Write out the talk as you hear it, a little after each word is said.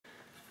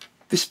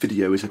This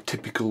video is a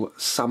typical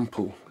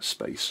sample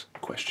space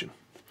question.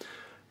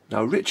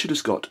 Now Richard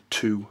has got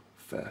two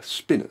fair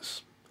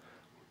spinners.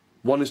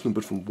 One is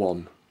numbered from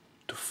 1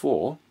 to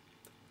 4.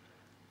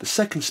 The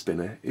second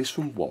spinner is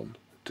from 1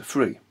 to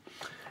 3.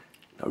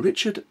 Now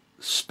Richard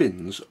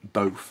spins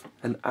both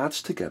and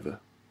adds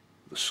together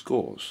the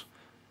scores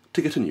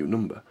to get a new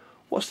number.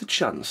 What's the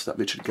chance that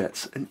Richard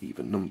gets an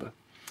even number?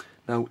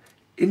 Now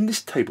in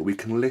this table we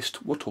can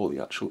list what all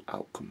the actual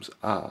outcomes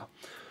are.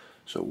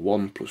 So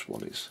 1 plus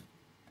 1 is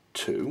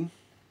 2,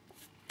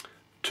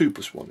 2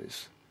 plus 1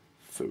 is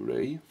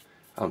 3,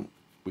 and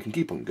we can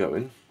keep on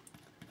going,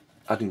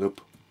 adding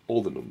up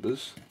all the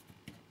numbers.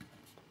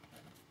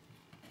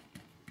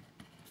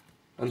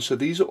 And so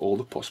these are all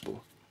the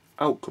possible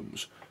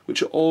outcomes,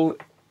 which are all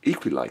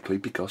equally likely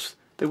because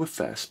they were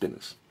fair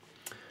spinners.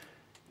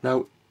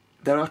 Now,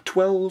 there are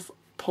 12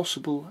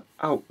 possible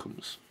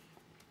outcomes.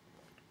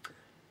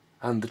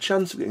 And the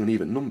chance of getting an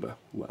even number,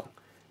 well,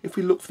 if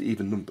we look for the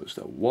even numbers,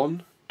 they're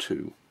 1,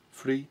 2,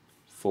 3,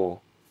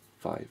 4,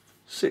 5,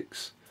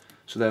 6.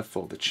 So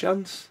therefore the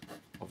chance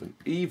of an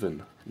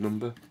even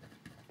number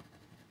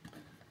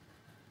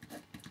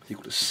is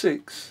equal to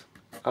 6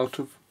 out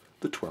of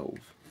the 12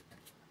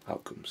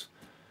 outcomes.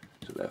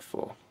 So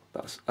therefore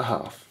that's a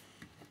half.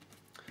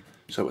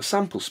 So a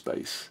sample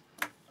space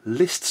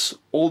lists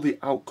all the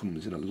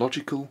outcomes in a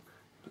logical,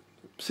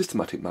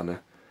 systematic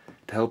manner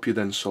to help you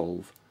then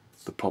solve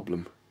the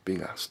problem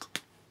being asked.